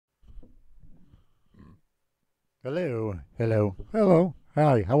Hello, hello, hello.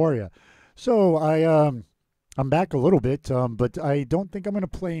 Hi, how are you? So I'm back a little bit, but I don't think I'm going to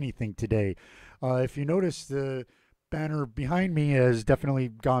play anything today. If you notice, the banner behind me has definitely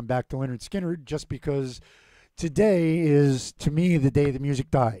gone back to Leonard Skinner, just because today is, to me, the day the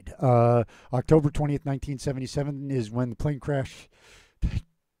music died. October 20th, 1977 is when the plane crash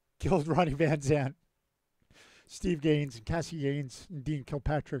killed Ronnie Van Zant, Steve Gaines, and Cassie Gaines, and Dean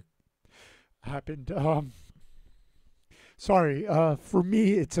Kilpatrick happened. Sorry, for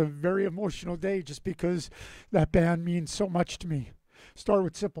me, it's a very emotional day just because that band means so much to me. Start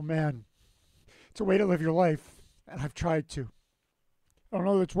with Simple Man. It's a way to live your life, and I've tried to. I don't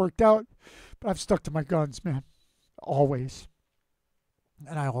know if it's worked out, but I've stuck to my guns, man. Always.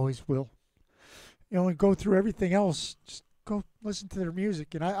 And I always will. And go through everything else. Just go listen to their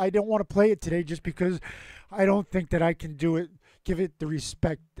music. And I don't want to play it today just because I don't think that I can do it, give it the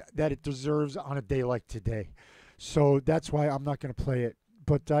respect that it deserves on a day like today. So that's why I'm not going to play it.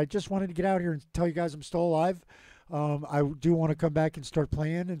 But I just wanted to get out here and tell you guys I'm still alive. I do want to come back and start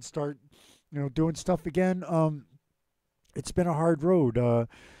playing and start, doing stuff again. It's been a hard road.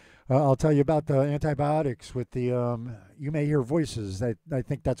 I'll tell you about the antibiotics with the you may hear voices. I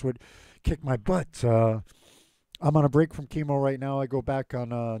think that's what kicked my butt. I'm on a break from chemo right now. I go back on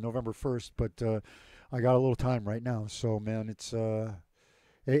November 1st, but I got a little time right now. So man, it's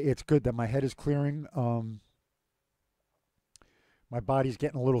good that my head is clearing. My body's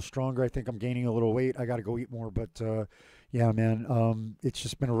getting a little stronger. I think I'm gaining a little weight. I got to go eat more, but yeah, man, it's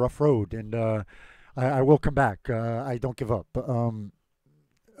just been a rough road, and I will come back. I don't give up.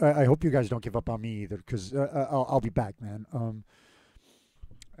 I hope you guys don't give up on me either, because I'll be back, man.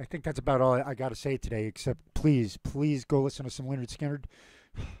 I think that's about all I got to say today. Except, please, please go listen to some Leonard Skinner.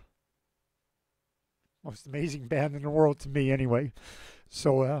 Most amazing band in the world to me, anyway.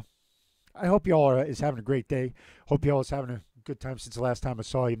 So I hope y'all is having a great day. Hope y'all is having a good time since the last time I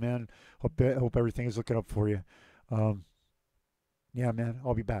saw you, man. Hope everything is looking up for you. Um, yeah, man,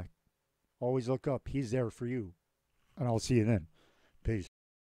 I'll be back. Always look up. He's there for you, and I'll see you then.